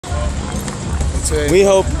We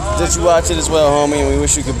hope that you watch it as well, homie, and we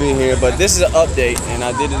wish you could be here. But this is an update, and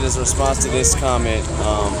I did it as a response to this comment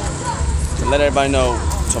to let everybody know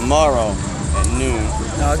tomorrow at noon.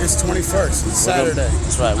 August 21st. It's Saturday.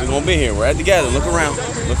 That's right. We're gonna be here. We're at together. Look around.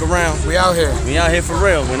 Look around. We out here. We out here for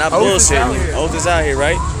real. We're not bullshitting. Oath is out here,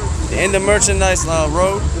 right? The end of merchandise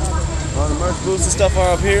road. All the merch booths and stuff are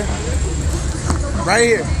up here. Right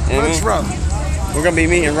here. Merch row. We're gonna be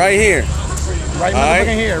meeting right here. Right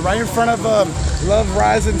here. Right in front of Love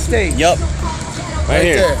Rising Stage. Yup. Right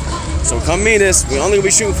here. There. So come meet us. We only gonna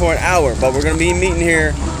be shooting for an hour, but we're gonna be meeting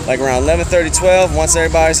here like around 11:30, 12. Once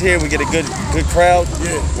everybody's here, we get a good crowd.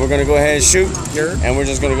 Yeah. We're gonna go ahead and shoot, and we're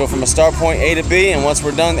just gonna go from a start point A to B. And once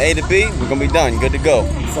we're done A to B, we're gonna be done, good to go.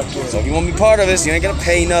 So if you want to be part of this, you ain't gonna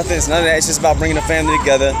pay nothing. It's none of that. It's just about bringing the family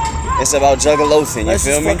together. It's about juggalo-thing, you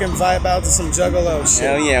feel me? Let's just fucking vibe out to some juggalo shit.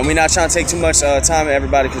 Hell yeah, and we're not trying to take too much time at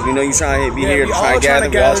everybody because we know you trying to be here to try and gather.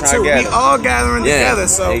 We all trying to gather. We all gathering together,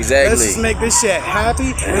 so exactly. Let's just make this shit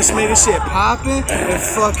happy. Let's make this shit popping and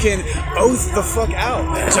fucking oath the fuck out.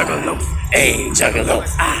 Juggalo, hey, juggalo,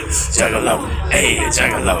 ah, juggalo, hey,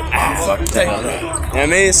 juggalo, ah, fuck juggalo. You know what I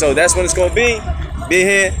mean? So that's what it's gonna be. Be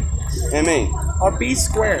here. You know what I mean? Or B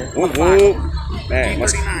squared. Whoop, whoop. Man,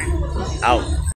 B39. out.